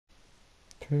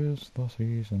'Tis the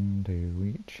season to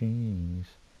eat cheese.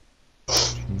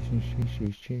 Cheese, cheese,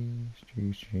 cheese, cheese,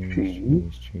 cheese, cheese,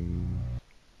 cheese, cheese.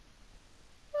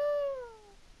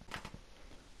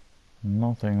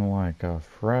 Nothing like a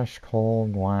fresh,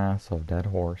 cold glass of dead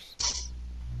horse.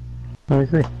 Let me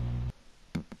see.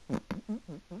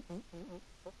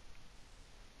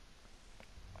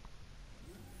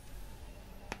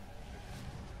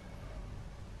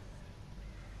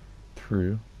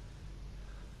 True.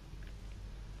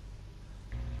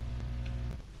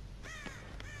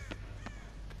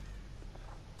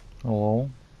 Hello?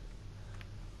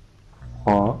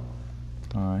 Huh?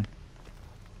 Hi.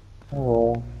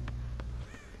 Hello.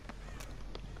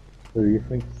 Who do you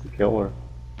think is the killer?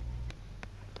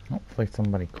 Hopefully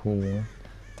somebody cool.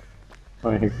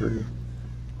 I agree.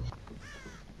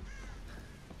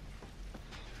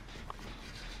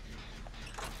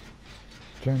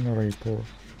 Generator.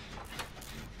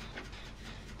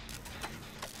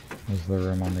 Is the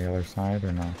room on the other side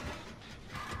or no?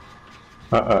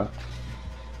 Uh-uh.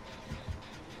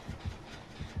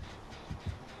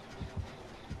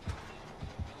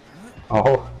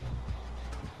 Oh.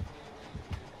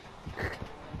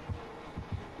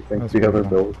 You think That's the other pretty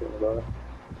Bill's gonna die?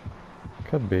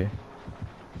 Could be.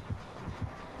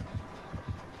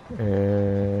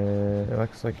 It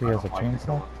looks like he has a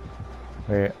chainsaw.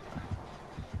 Wait.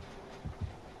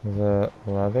 The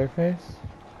Leatherface?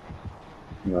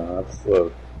 Nah, that's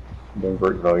the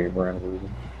Great Value brand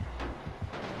version.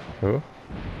 Who?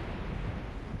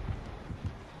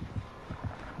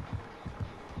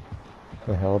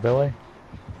 The Hillbilly?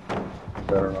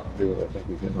 Better not do what I think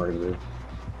he's getting ready to do.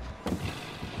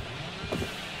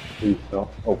 Please don't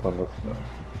open this now.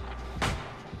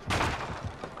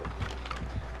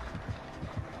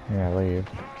 Yeah, leave.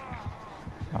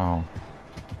 Oh.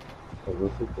 Is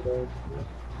this it today?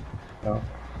 No.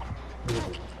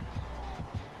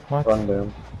 What? Run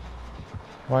down.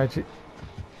 Why'd you...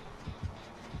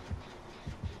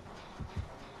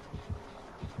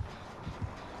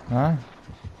 Huh?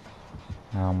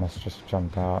 I almost just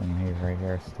jumped out and he's right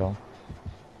here still.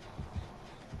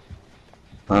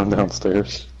 I'm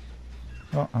downstairs.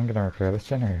 Oh, I'm gonna repair this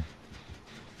generator.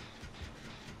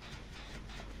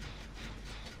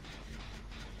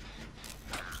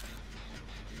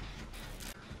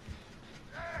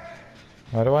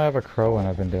 Why do I have a crow when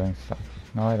I've been doing stuff?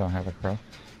 No, I don't have a crow.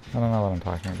 I don't know what I'm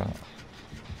talking about.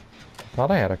 I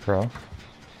thought I had a crow.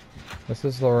 This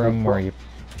is the room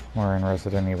where in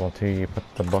Resident Evil 2 you put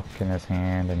the book in his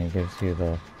hand and he gives you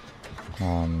the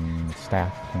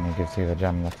staff, and he gives you the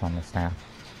gem that's on the staff.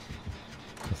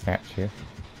 The statue.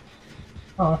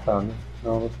 Oh, I found it.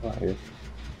 No, that's not you.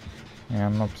 Yeah,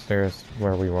 I'm upstairs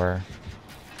where we were.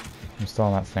 I'm still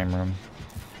in that same room.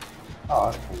 Oh,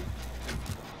 that's cool.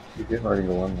 You're getting ready to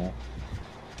go in now.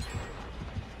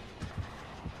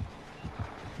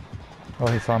 Oh,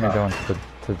 he saw me going to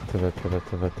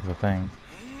the thing.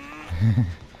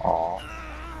 Aw.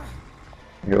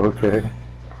 You okay?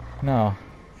 No.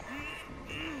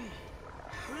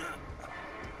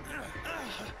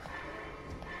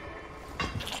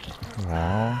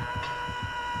 Well.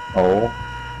 Oh.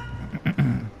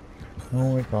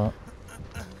 Oh my god.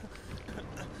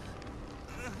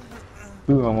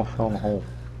 Ooh, I almost fell in the hole.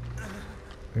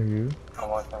 Are you? How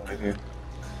much time did you?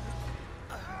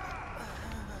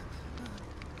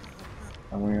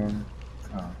 Are we on?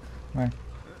 Oh. Hi.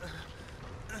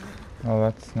 Oh,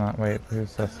 that's not. Wait,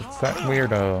 who's this? It's that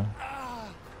weirdo.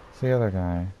 It's the other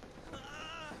guy.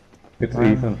 It's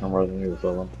Ethan from Resident Evil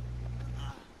 7.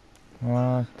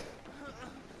 What?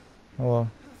 Hello.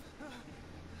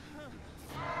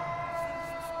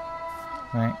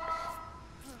 Thanks.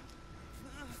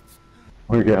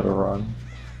 We gotta run.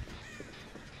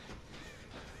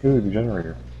 Ooh, the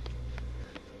generator.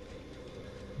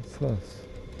 What's this?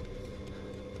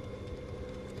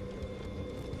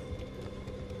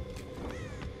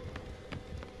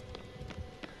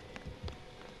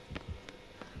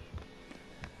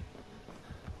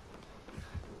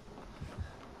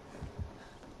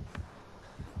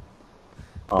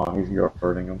 Oh, he's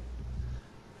guarding him.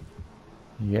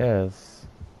 Yes.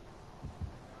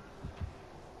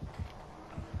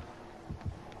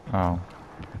 Oh.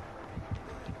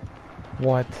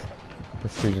 What?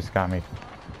 This dude just got me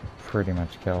pretty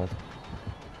much killed.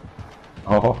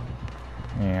 Oh.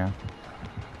 Yeah.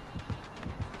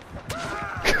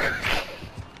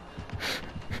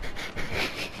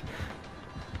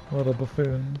 What a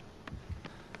buffoon.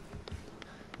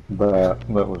 That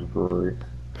was great.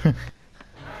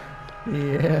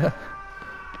 Yeah.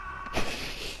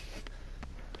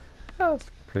 That was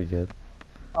pretty good.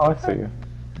 Oh, I see you.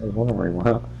 I was wondering where you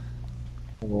went.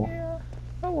 Hello. Yeah.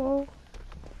 Hello.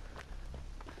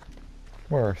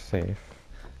 We're safe.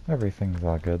 Everything's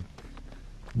all good.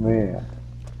 Man.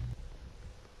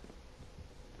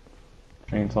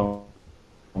 Chainsaw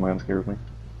Man scares me.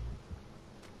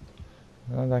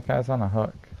 Oh, that guy's on a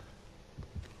hook.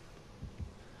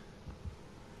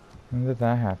 When did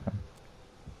that happen?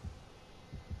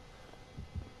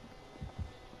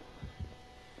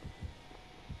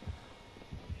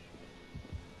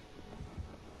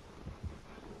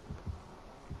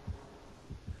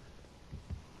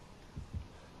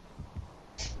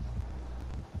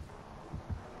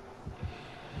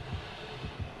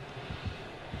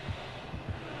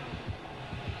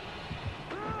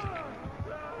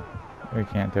 We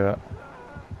can't do it.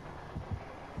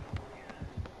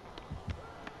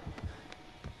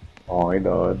 Oh, he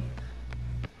died.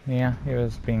 Yeah, he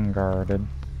was being guarded.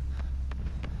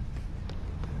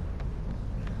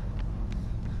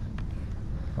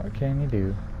 What can you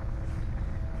do?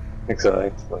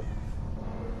 Exactly.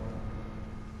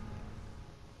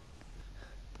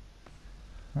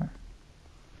 Huh.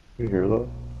 You hear that?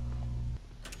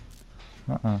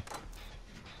 Uh-uh.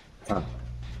 Huh.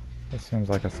 This seems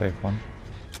like a safe one.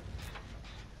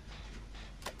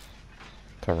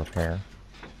 To repair.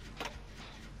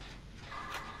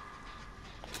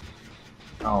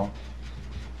 Oh.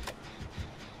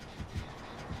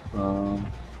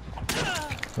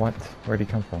 What? Where'd he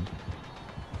come from?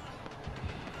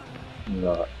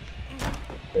 Not.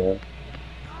 Yeah.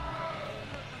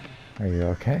 Are you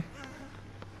okay?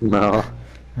 No.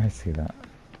 I see that.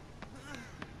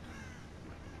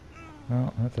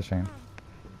 Well, that's a shame.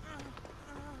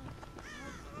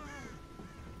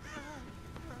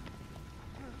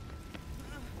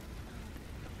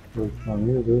 Which one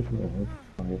is this? Which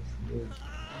one is this?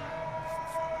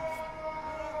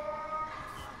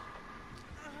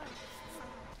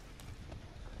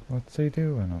 What's he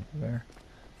doing over there?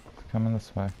 He's coming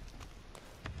this way.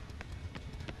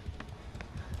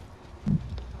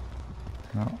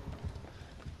 No.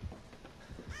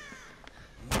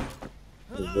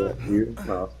 Is that you?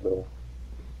 No, it's Bill.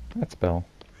 That's Bill.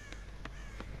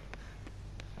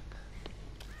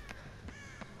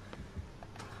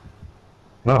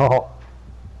 No.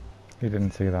 He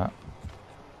didn't see that.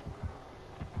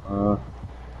 I'm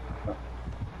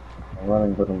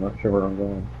running, but I'm not sure where I'm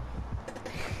going.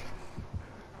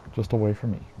 Just away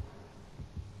from me.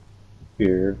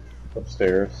 Here,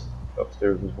 upstairs.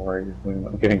 Upstairs is where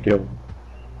I'm getting killed.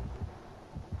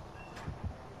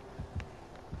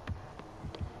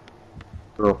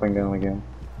 Dropping down again.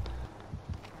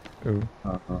 Ooh.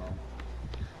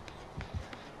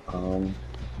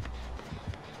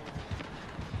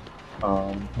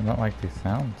 I don't like these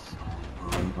sounds.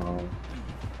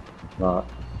 Not.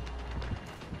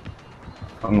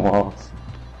 I'm lost.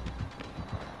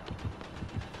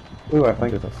 Ooh, I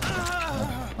think Do this.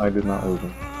 I did not lose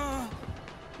him.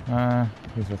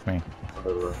 He's with me.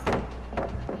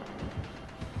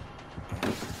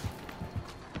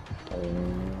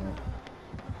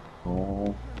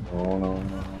 Oh, no.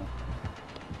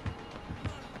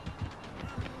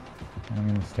 How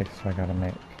many mistakes do I gotta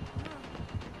make?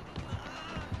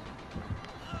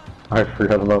 I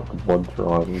forgot about the blood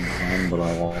throw I was behind, but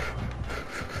I lost.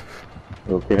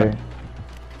 Okay.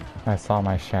 I saw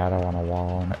my shadow on a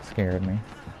wall and it scared me.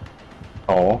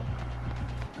 Oh.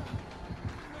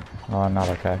 Oh, I'm not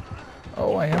okay.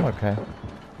 Oh, I am okay.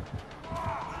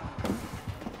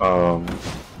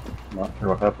 Not sure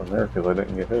what happened there because I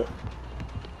didn't get hit.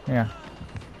 Yeah.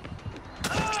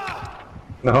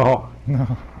 No.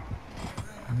 No.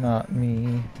 Not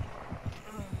me.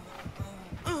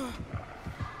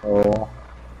 Oh.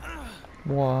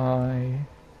 Why?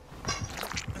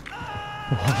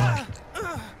 Why?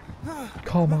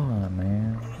 Come on,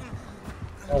 man.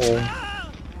 Hello.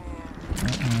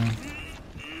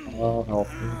 I'll help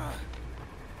you.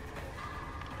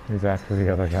 He's after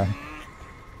the other guy.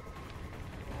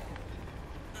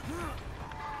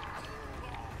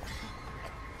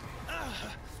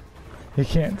 He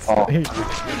can't. Oh.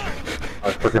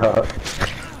 I forgot.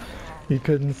 He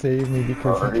couldn't save me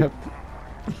because Sorry. he kept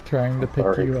trying to pick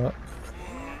Sorry. you up.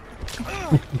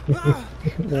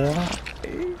 Why?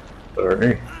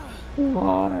 Sorry.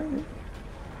 Why?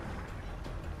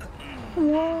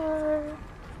 Why?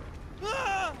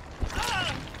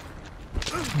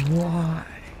 Why?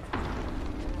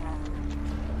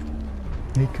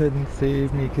 He couldn't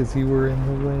save me because you were in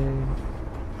the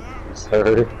way.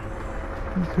 Sorry.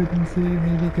 He couldn't save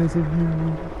me because of you.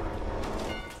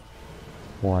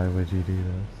 Why would you do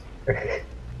this?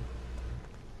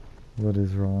 What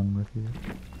is wrong with you?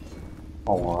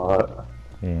 A lot.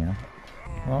 Yeah.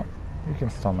 Well, you can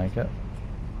still make it.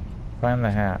 Find the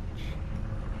hatch.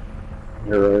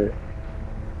 You're right.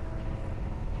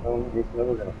 He's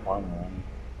never gonna find one.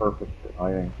 Perfect for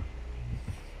hiding.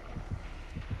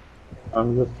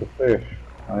 I'm just a fish.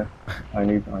 I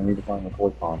need to find the koi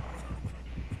pond.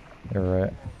 You're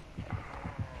right.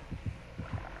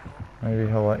 Maybe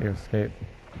he'll let you escape.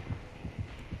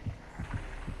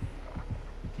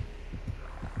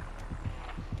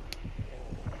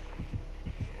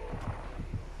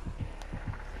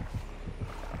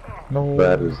 No.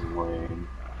 That is lame.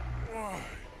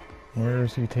 Where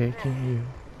is he taking you?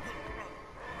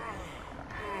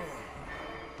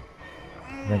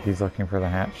 I think he's looking for the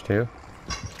hatch too.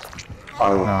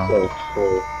 I was No.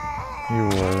 so You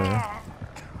were.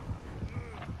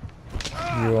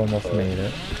 You almost made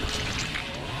it.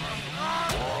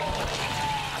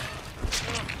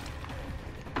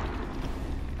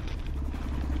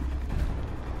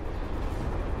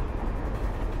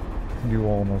 You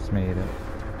almost made it.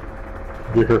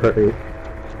 You're right.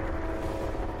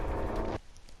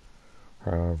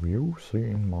 Have you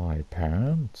seen my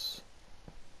pants?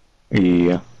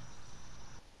 Yeah.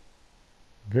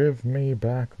 Give me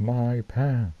back my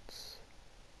pants.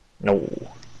 No.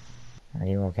 Are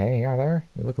you okay, Heather?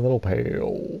 You look a little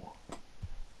pale.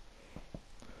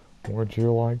 Would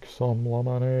you like some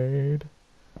lemonade?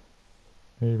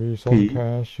 Maybe some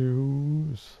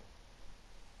cashews?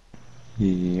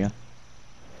 Yeah.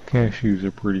 Cashews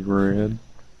are pretty red.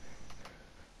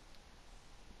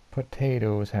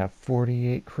 Potatoes have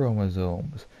 48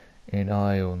 chromosomes, and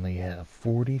I only have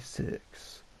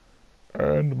 46.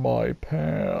 And my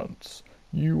pants.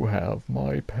 You have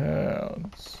my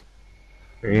pants.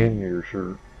 And your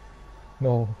shirt.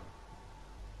 No.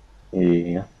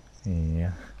 Yeah.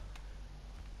 Yeah.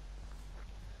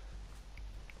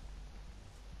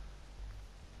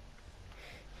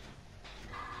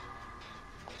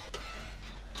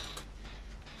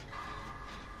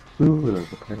 Ooh,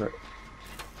 there's a parrot.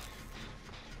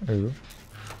 Ooh.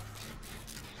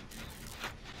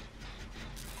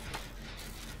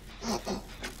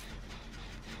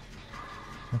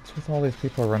 What's with all these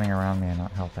people running around me and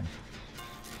not helping?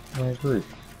 I agree.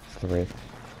 It's the wraith.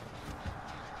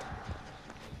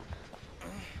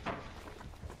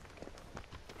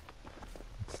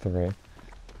 It's the wraith.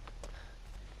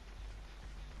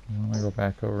 I want to go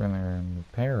back over in there and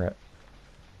repair it.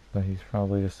 But he's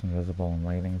probably just invisible and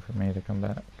waiting for me to come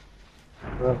back.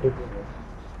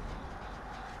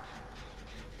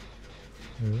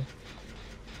 Ooh.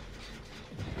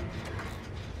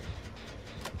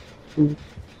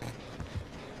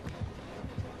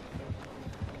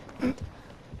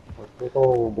 What's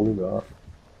all blue dot?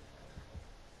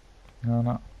 No,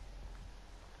 no.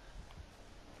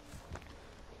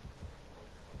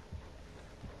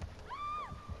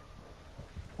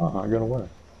 Oh, I got away.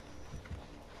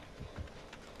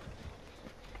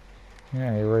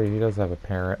 Yeah, you're right. He does have a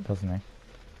parrot, doesn't he?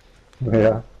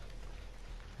 Yeah.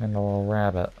 And a little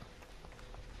rabbit.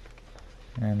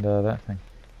 And that thing.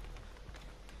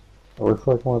 It looks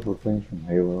like one of the things from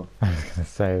Halo. I was gonna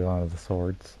say one of the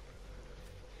swords.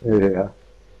 Yeah.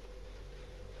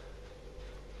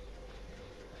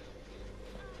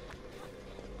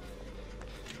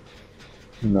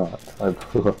 Not. I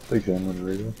blew up the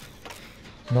generator.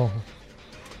 No.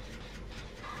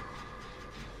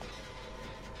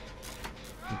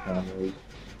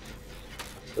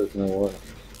 There's no way.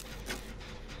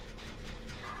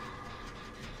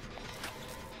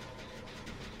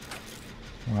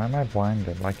 Why am I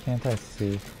blinded? Why can't I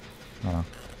see? Oh no.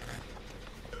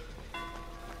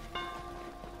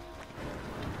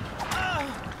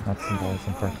 Nuts and balls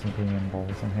and farts and pee and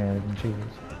balls and hair and cheese.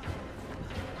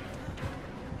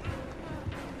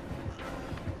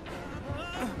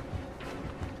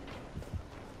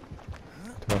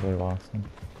 Totally lost him.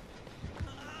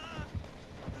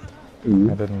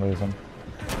 Ooh. I didn't lose him.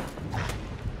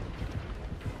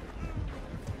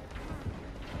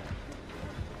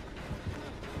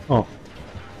 Oh.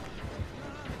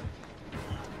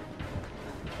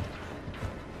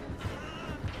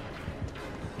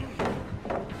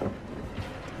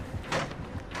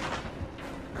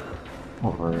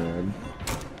 Red.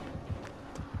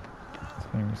 This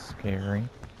game is scary.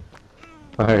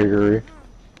 I agree.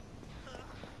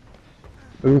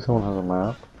 Ooh, someone has a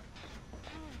map.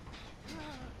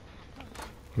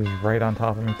 He's right on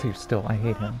top of me too, still. I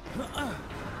hate him.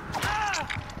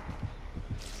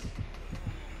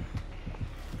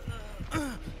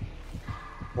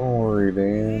 Don't worry,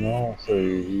 Dan. I'll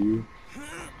save you.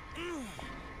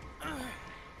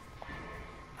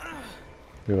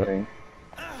 Do it, Okay.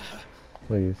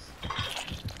 please.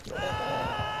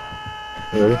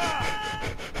 Ready?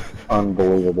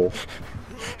 Unbelievable.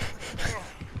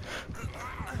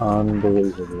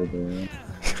 Unbelievable, Dan.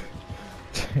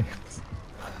 James.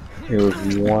 It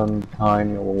was one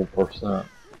tiny little percent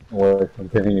away from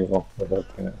getting you off the hook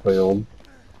and it failed.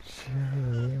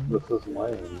 James. This is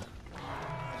lame.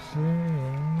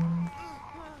 James.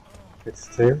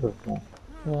 It's terrible.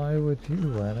 Why would you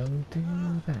let him do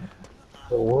that?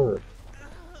 It worked.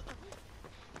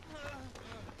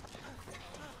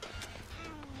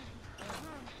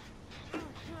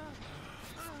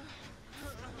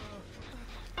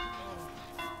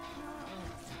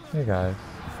 Hey guys.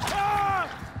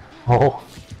 Oh.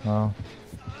 Well.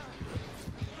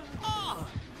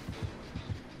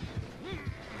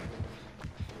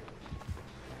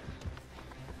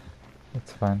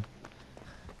 It's fine.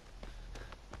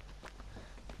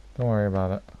 Don't worry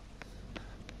about it.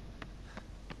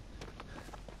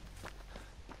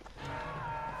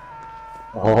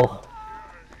 Oh.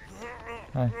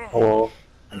 Hi. Hello.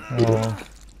 Hello.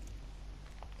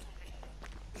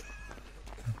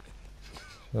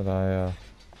 Should I,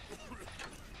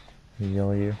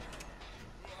 heal you?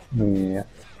 Yeah.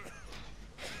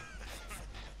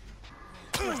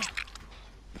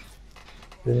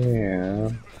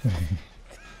 Damn.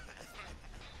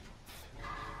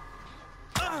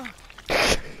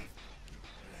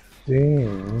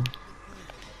 Damn.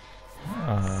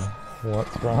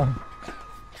 What's wrong?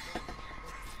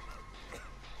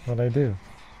 What'd I do?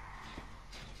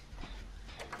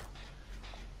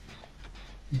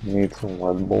 You need some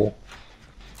Red Bull.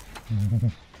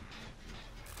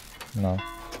 No.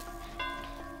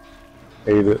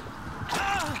 Ate it.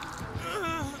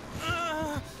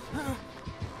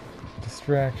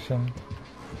 Distraction.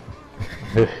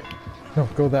 No,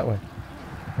 go that way.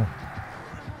 No.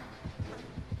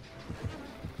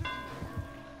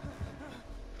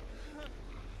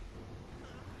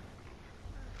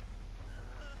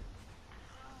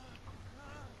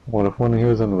 What if when he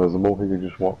was invisible he could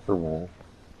just walk through walls?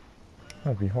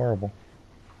 That'd be horrible.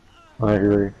 I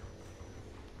agree.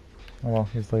 Oh well,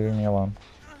 he's leaving me alone.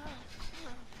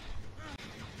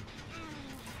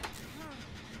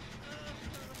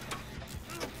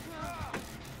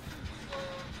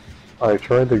 I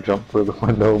tried to jump through the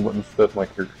window, but instead my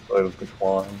character decided to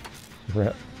climb.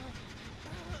 Rip.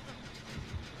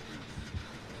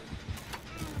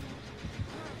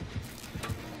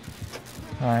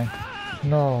 Hi.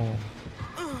 No.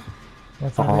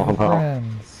 Let's Oh, not be no.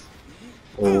 friends.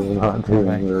 Oh, we're not doing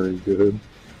thanks. very good.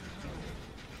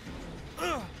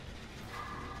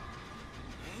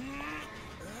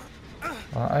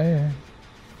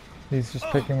 He's just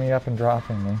picking me up and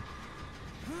dropping me.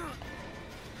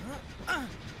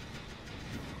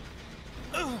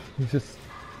 He's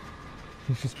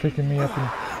just picking me up and...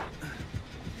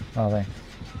 Oh, thanks.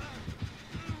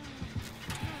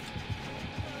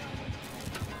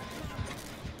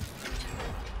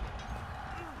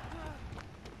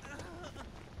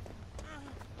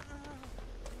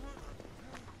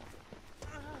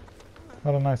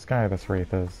 What a nice guy this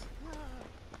Wraith is.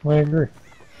 I agree.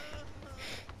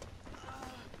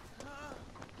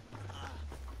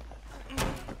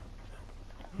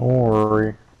 Don't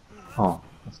worry. Oh,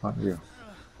 that's not you.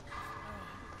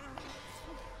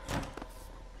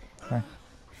 Okay.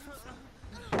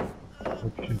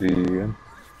 What you did?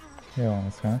 You on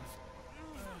this guy.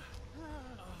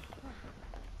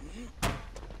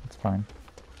 It's fine.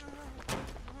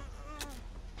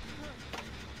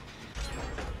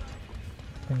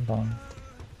 Bing bong.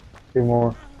 Two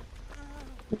more.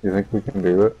 You think we can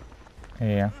do it?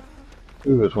 Yeah,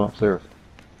 Ooh, there's one upstairs.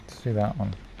 let's do that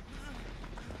one.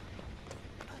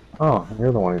 Oh,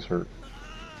 you're the one who's hurt.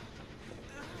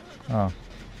 Oh,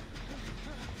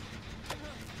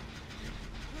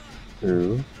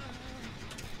 Two.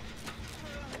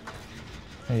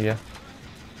 yeah.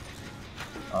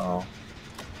 Oh.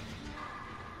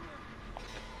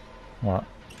 What?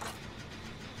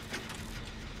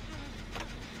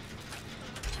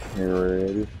 You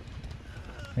ready?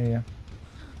 Yeah.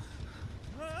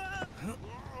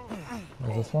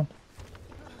 Is this one?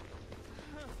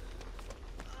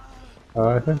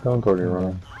 I think I'm already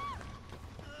running.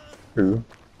 Two.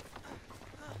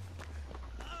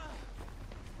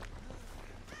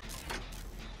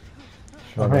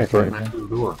 Should I Oh, go hey, it's right save next them? to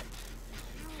the door.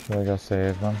 Should I go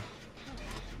save them?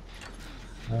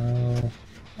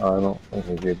 I don't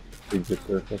think we get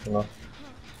there quick enough.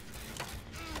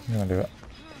 You wanna do it?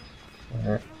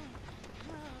 Alright.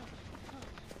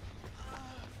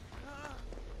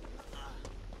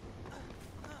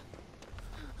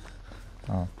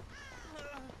 Oh.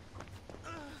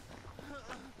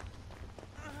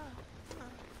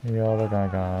 The other guy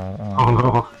got... Oh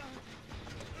no.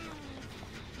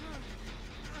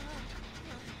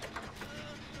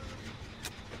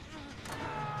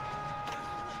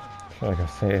 Should I go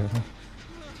save him?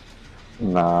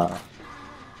 Nah.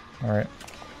 Alright.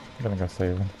 I'm gonna go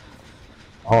save him.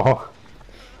 Oh.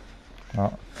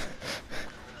 Oh.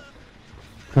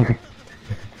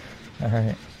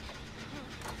 Alright.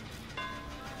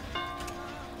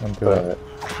 Don't do it.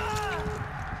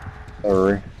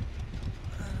 Sorry.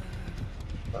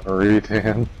 Sorry,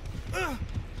 Dan.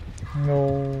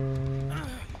 No.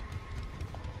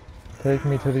 Take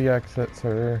me to the exit,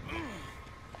 sir.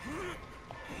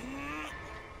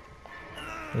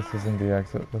 This isn't the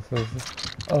exit. This is...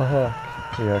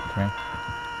 He hooked me.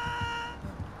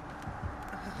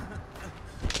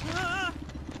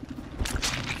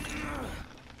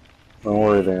 Don't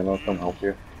worry, Dan. I'll come help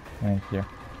you. Thank you.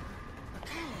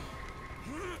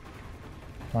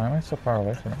 Why am I so far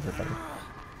away from everybody?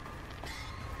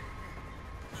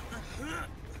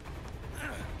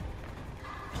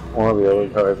 One of the other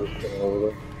guys is coming over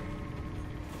there.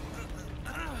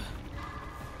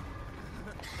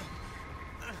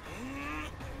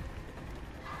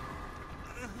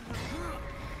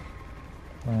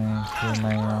 Thank you,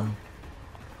 ma'am.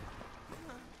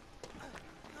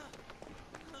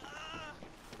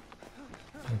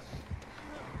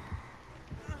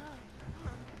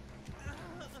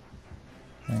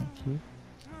 Thank you.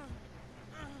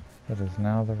 It is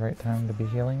now the right time to be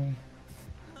healing me.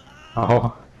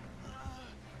 Oh.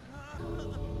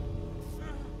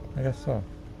 I guess so.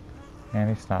 And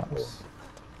he stops.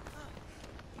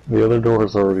 The other door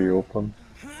is already open.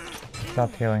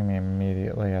 Stopped healing me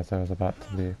immediately as I was about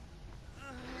to be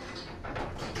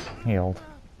healed.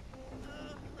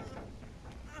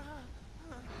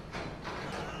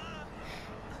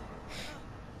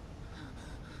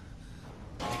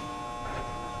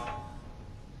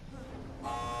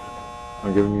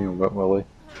 I'm giving you a wet willy.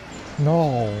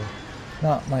 No!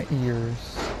 Not my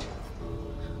ears.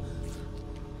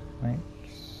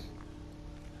 Thanks.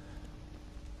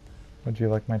 Would you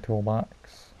like my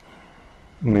toolbox?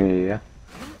 Me.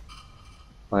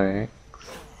 Thanks.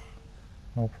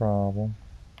 No problem.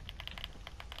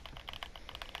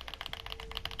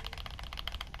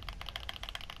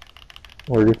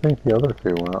 Where do you think the other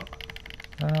two went?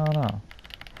 I don't know.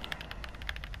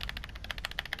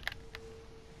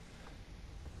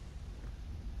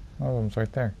 One of them's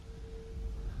right there.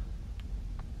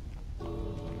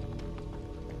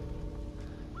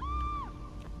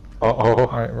 Uh-oh.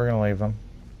 Alright, we're gonna leave them.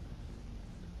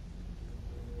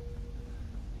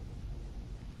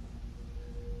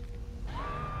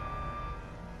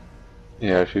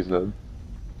 Yeah, she's dead.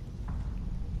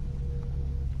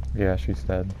 Yeah, she's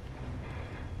dead.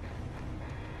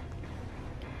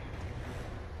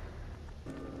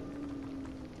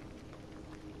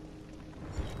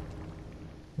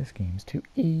 This game's too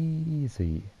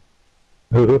easy.